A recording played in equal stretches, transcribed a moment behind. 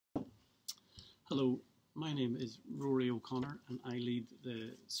Hello, my name is Rory O'Connor and I lead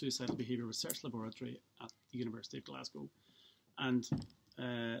the Suicidal Behaviour Research Laboratory at the University of Glasgow. And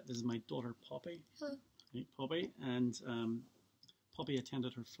this is my daughter Poppy. Hello. Hey, Poppy. And Poppy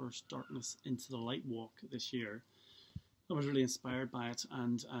attended her first Darkness into the Light walk this year. I was really inspired by it,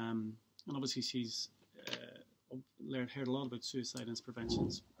 and obviously she's heard a lot about suicide and its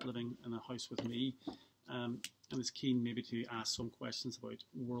preventions living in a house with me. And is keen maybe to ask some questions about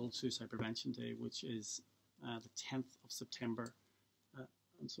World Suicide Prevention Day, which is the 10th of September.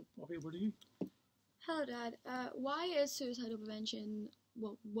 And so, Bobby, where are you? Hello, Dad. Why is World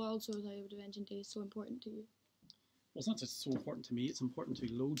Suicide Prevention Day so important to you? Well, it's not just so important to me, it's important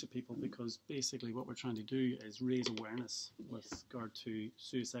to loads of people, because basically what we're trying to do is raise awareness with regard to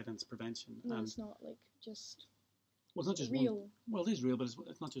suicide and its prevention. No, and it's not like just well, it's not just real. Well, it is real, but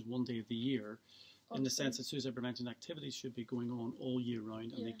it's not just one day of the year. Okay. In the sense that suicide prevention activities should be going on all year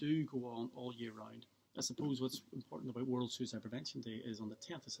round, and they do go on all year round. I suppose what's important about World Suicide Prevention Day is on the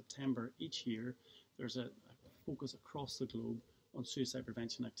 10th of September each year, there's a focus across the globe on suicide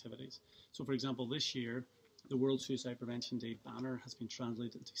prevention activities. So, for example, this year, the World Suicide Prevention Day banner has been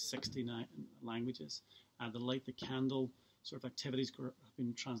translated into 69 languages. The Light the Candle sort of activities have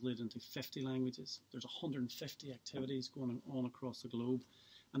been translated into 50 languages. There's 150 activities going on across the globe.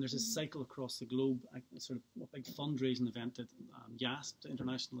 And there's a cycle across the globe, sort of a big fundraising event that YASP, the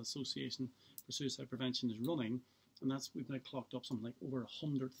International Association for Suicide Prevention, is running. And we've now clocked up something like over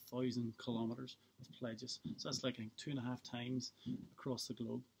 100,000 kilometres of pledges. So that's like 2.5 times across the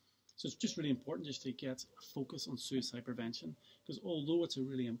globe. So it's just really important just to get a focus on suicide prevention, because although it's a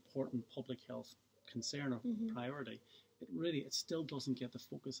really important public health concern or priority, it still doesn't get the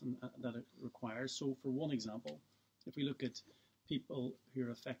focus that it requires. So for one example, if we look at people who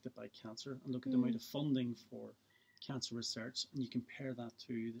are affected by cancer and look at the amount of funding for cancer research, and you compare that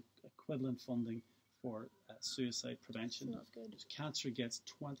to the equivalent funding for suicide prevention. Not good. Cancer gets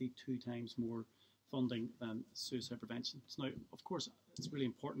 22 times more funding than suicide prevention. So now, of course, it's really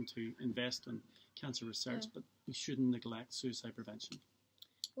important to invest in cancer research, but we shouldn't neglect suicide prevention.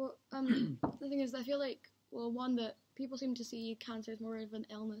 Well, the thing is, I feel like, one, that people seem to see cancer as more of an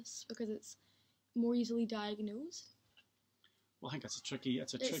illness because it's more easily diagnosed. Well, I think it's tricky.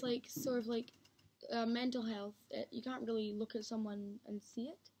 It's like sort of like mental health. You can't really look at someone and see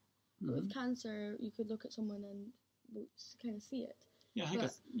it. But with cancer, you could look at someone and kind of see it. Yeah, I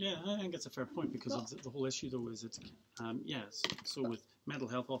think it's a fair point, because the whole issue though is so with mental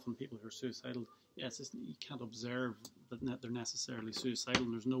health, often people who are suicidal, you can't observe that they're necessarily suicidal,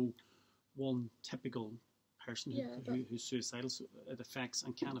 and there's no one typical person who's suicidal. So it affects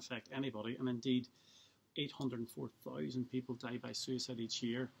and can affect anybody, and indeed 804,000 people die by suicide each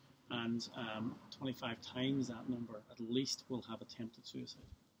year, and 25 times that number at least will have attempted suicide.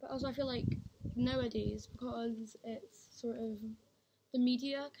 But also I feel like nowadays, because it's sort of the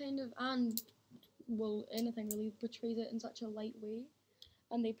media kind of, and anything really, portrays it in such a light way,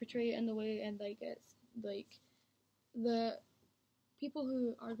 and they portray it in the way, and like it's like the people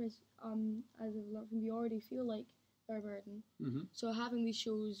who are as of we already feel like they're a burden. So having these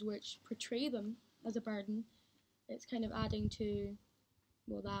shows which portray them as a burden, it's kind of adding to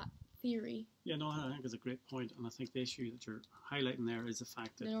that theory. Yeah, no, I think it's a great point, and I think the issue that you're highlighting there is the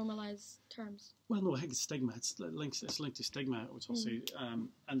fact that the normalised terms. Well, no, I think it's stigma. It's linked to stigma, which I'll say,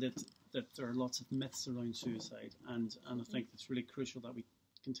 and that there are lots of myths around suicide, and I think it's really crucial that we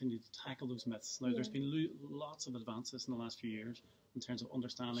continue to tackle those myths. Now, there's been lots of advances in the last few years in terms of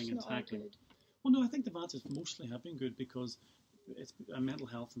understanding and tackling. Well, no, I think the advances mostly have been good, because mental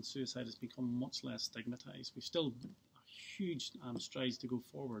health and suicide has become much less stigmatised. We've still huge strides to go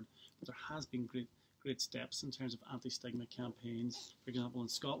forward, but there has been great steps in terms of anti-stigma campaigns. For example, in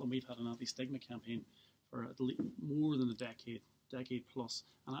Scotland, we've had an anti-stigma campaign for at least more than a decade plus,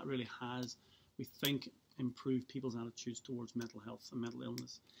 and that really has, we think, improved people's attitudes towards mental health and mental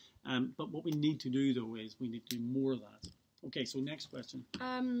illness. But what we need to do, though, is we need to do more of that. Okay, so next question.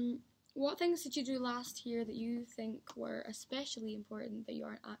 What things did you do last year that you think were especially important that you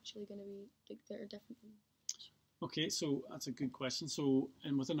aren't actually going to be, that are different? Okay, so that's a good question. So,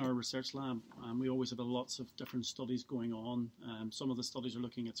 within our research lab, we always have lots of different studies going on. Some of the studies are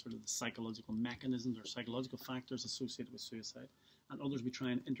looking at sort of the psychological mechanisms or psychological factors associated with suicide, and others we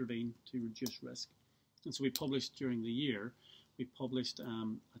try and intervene to reduce risk. And so we published during the year, a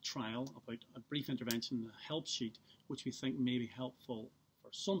trial about a brief intervention, a help sheet, which we think may be helpful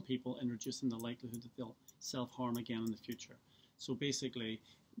for some people in reducing the likelihood that they'll self-harm again in the future. So basically,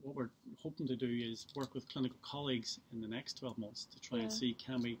 what we're hoping to do is work with clinical colleagues in the next 12 months to try and see,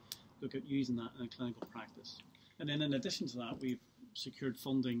 can we look at using that in a clinical practice. And then in addition to that, we've secured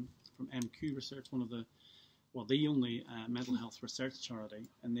funding from MQ Research, one of the only mental health research charity,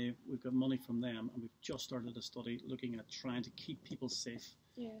 and we've got money from them, and we've just started a study looking at trying to keep people safe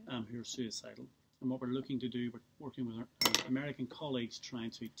who are suicidal. And what we're looking to do, we're working with our American colleagues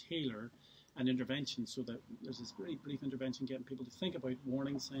trying to tailor an intervention so that there's this very brief intervention getting people to think about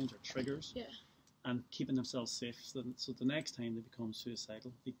warning signs or triggers and keeping themselves safe so the next time they become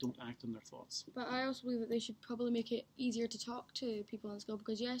suicidal, they don't act on their thoughts. But I also believe that they should probably make it easier to talk to people in school,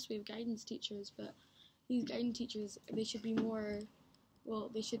 because yes, we have guidance teachers, but these guidance teachers, they should be more,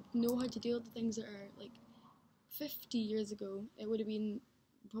 they should know how to deal with the things that are, like, 50 years ago, it would have been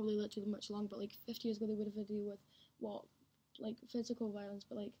probably literally much longer, but like 50 years ago they would have had to deal with like physical violence,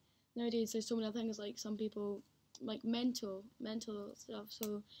 but like nowadays there's so many other things, like some people, like mental stuff,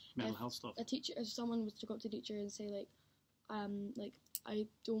 so mental health stuff. A teacher, if someone was to go up to a teacher and say like I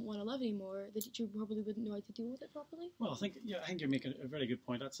don't want to live anymore, the teacher probably wouldn't know how to deal with it properly. Well, I think you're making a very good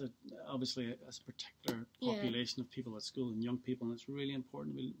point. That's obviously a particular population of people at school and young people, and it's really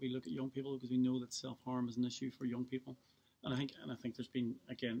important we look at young people because we know that self-harm is an issue for young people. And I think there's been,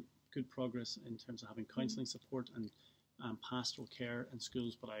 again, good progress in terms of having counselling support and pastoral care in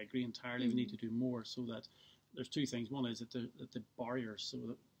schools, but I agree entirely we need to do more so that there's two things. One is that the barriers,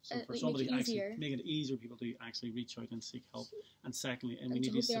 so for somebody actually making it easier for people to actually reach out and seek help. And secondly, and we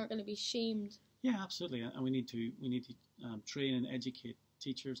need to they aren't going to be shamed. Yeah, absolutely. And we need to train and educate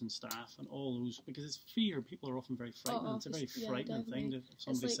teachers and staff and all those, because it's fear. People are often very frightened. It's a very frightening thing if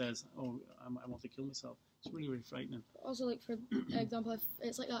somebody says, "Oh, I want to kill myself." It's really, really frightening. Also, like for example, if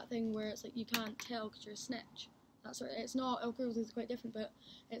it's like that thing where it's like you can't tell because you're a snitch. That sort of, it's not. Of course, it's quite different, but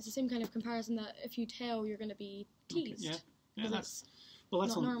it's the same kind of comparison that if you tell, you're going to be teased. Okay, yeah, that's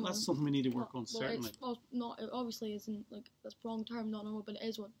something we need to work on, certainly. It obviously isn't, like, that's the wrong term, not normal, but it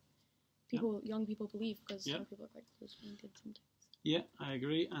is what young people believe, because some people are quite close-minded sometimes. Yeah, I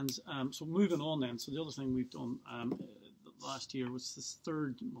agree. And so moving on then, so the other thing we've done last year was this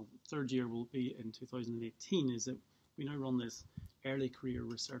third year will be in 2018, is that we now run this early career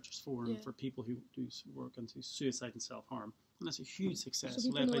researchers forum for people who do work into suicide and self-harm. And that's a huge success.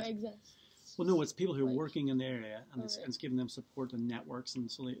 So people know it exists. Well, no, it's people who are working in the area, and it's giving them support and networks, and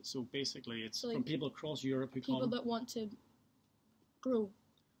so basically it's from people across Europe who people that want to grow.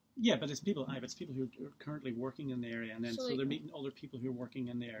 Yeah, but it's people who are currently working in the area, and then so they're meeting other people who are working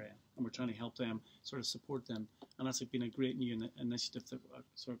in the area, and we're trying to help them, sort of support them, and that's been a great new initiative that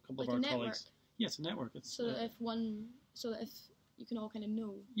sort of a couple of our colleagues. Yeah, it's a network. It's so that if you can all kind of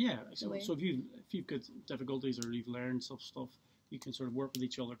know. Yeah, so if you've got difficulties or you've learned stuff, you can sort of work with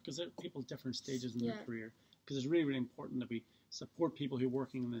each other, because there are people at different stages in their career. Because it's really, really important that we support people who are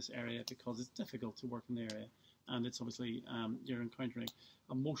working in this area, because it's difficult to work in the area. And it's obviously, you're encountering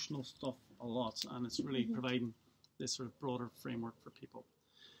emotional stuff a lot, and it's really providing this sort of broader framework for people.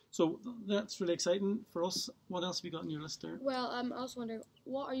 So that's really exciting for us. What else have you got on your list there? Well, I also wonder,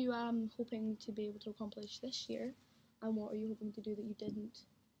 what are you hoping to be able to accomplish this year, and what are you hoping to do that you didn't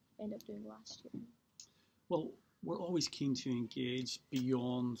end up doing last year? Well, we're always keen to engage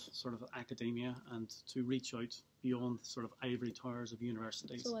beyond sort of academia and to reach out beyond sort of ivory towers of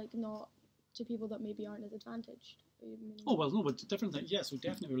universities. So, like, not to people that maybe aren't as advantaged? Oh, well, no, but different things. Yeah, so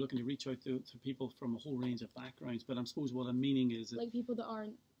definitely we're looking to reach out to people from a whole range of backgrounds, but I suppose what I'm meaning is that, like, people that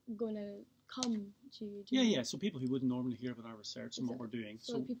aren't going to come to you. Yeah, so people who wouldn't normally hear about our research and what we're doing.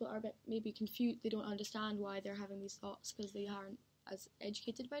 So like people are a bit maybe confused, they don't understand why they're having these thoughts because they aren't as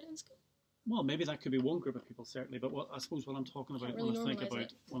educated about it in school. Well, maybe that could be one group of people, certainly, but I suppose what I'm talking about when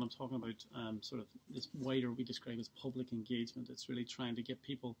I'm talking about sort of this wider, we describe as public engagement, it's really trying to get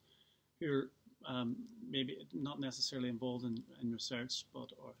people who are maybe not necessarily involved in research,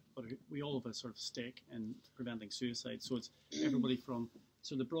 but we all have a sort of stake in preventing suicide. So it's everybody from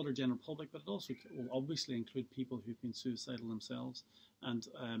the broader general public, but it also will obviously include people who've been suicidal themselves, and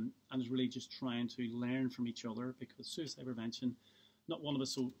it's really just trying to learn from each other, because suicide prevention, not one of us,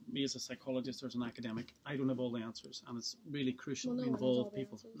 so me as a psychologist or as an academic, I don't have all the answers, and it's really crucial that we involve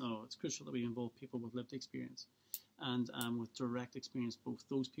people. No, it's crucial that we involve people with lived experience and with direct experience, both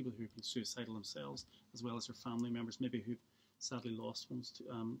those people who have been suicidal themselves as well as their family members, maybe who've sadly lost ones to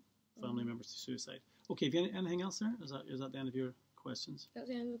family members to suicide. Okay, have you anything else there? Is that the end of your questions? That's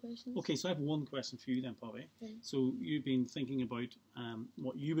the end of the questions. Okay, so I have one question for you then, Poppy. Okay. So you've been thinking about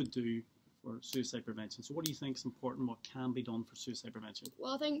what you would do for suicide prevention. So what do you think is important? What can be done for suicide prevention?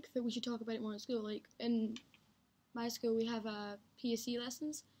 Well, I think that we should talk about it more in school. Like in my school, we have PSC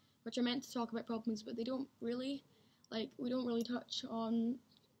lessons, which are meant to talk about problems, but they don't really, we don't really touch on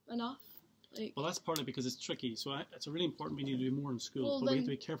enough. Well, that's partly because it's tricky. So it's really important we need to do more in school, but we have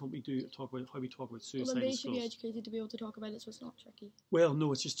to be careful how we talk about suicide. Well, then they should be educated to be able to talk about it, so it's not tricky. Well,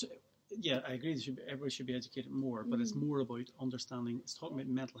 no, it's just yeah, I agree. Everybody should be educated more, but it's more about understanding. It's talking about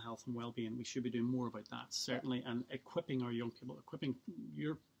mental health and well-being. We should be doing more about that, certainly, and equipping our young people, equipping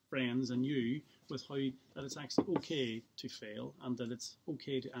your friends and you with how that it's actually okay to fail, and that it's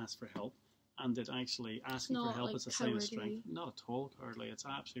okay to ask for help, and that actually asking for help is a sign of strength. Not at all cowardly. It's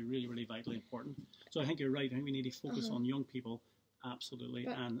absolutely really, really vitally important. So I think you're right. I think we need to focus on young people, absolutely,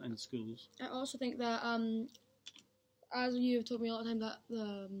 and schools. I also think that, as you have told me a lot of time, that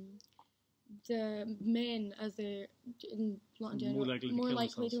the men, as they're not in general, more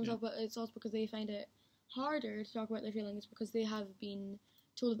likely to themselves, but it's also because they find it harder to talk about their feelings because they have been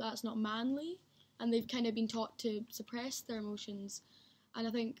told that that's not manly, and they've kind of been taught to suppress their emotions. And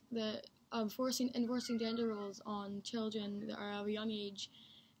I think that enforcing gender roles on children that are of a young age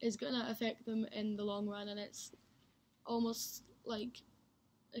is going to affect them in the long run, and it's almost like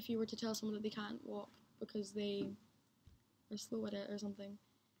if you were to tell someone that they can't walk because they are slow at it or something.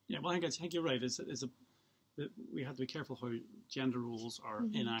 Yeah, well, I think you're right. We have to be careful how gender roles are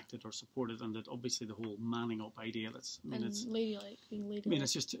enacted or supported, and that obviously the whole manning up idea. It's ladylike, being ladylike. I mean,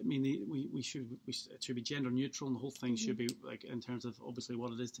 it's just. I mean, it should be gender neutral, and the whole thing should be like in terms of obviously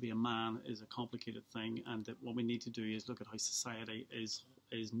what it is to be a man is a complicated thing, and that what we need to do is look at how society is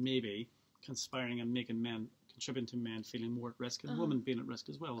maybe conspiring and contributing to men feeling more at risk and women being at risk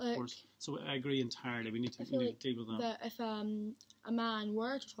as well, of course. So I agree entirely. We need to deal with that. If a man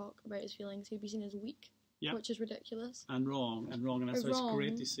were to talk about his feelings, he'd be seen as weak. Yep. Which is ridiculous. And wrong. And that's why it's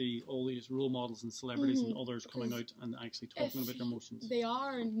great to see all these role models and celebrities and others coming out and actually talking about their emotions. They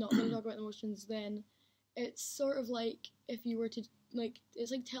are not going to talk about their emotions, then it's sort of like if you were to,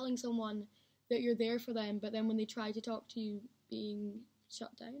 it's like telling someone that you're there for them, but then when they try to talk to you, being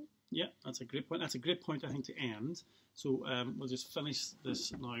shut down. Yeah, that's a great point. That's a great point, I think, to end. So we'll just finish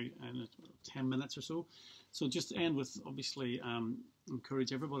this now in 10 minutes or so. So just to end with, obviously,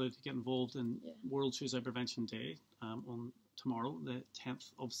 encourage everybody to get involved in World Suicide Prevention Day on tomorrow, the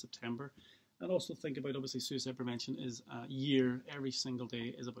 10th of September. And also think about, obviously, suicide prevention is a year, every single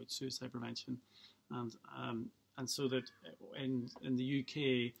day is about suicide prevention. And so that in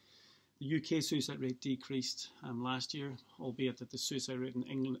the UK suicide rate decreased last year, albeit that the suicide rate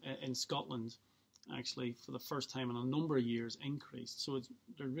in Scotland actually for the first time in a number of years increased. So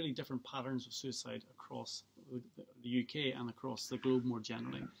there are really different patterns of suicide across the UK and across the globe more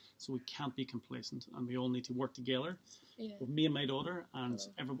generally. So we can't be complacent, and we all need to work together. Yeah. With me and my daughter, and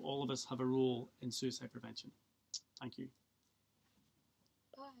all of us have a role in suicide prevention. Thank you.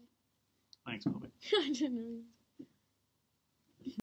 Bye. Thanks, Bobby. I didn't know.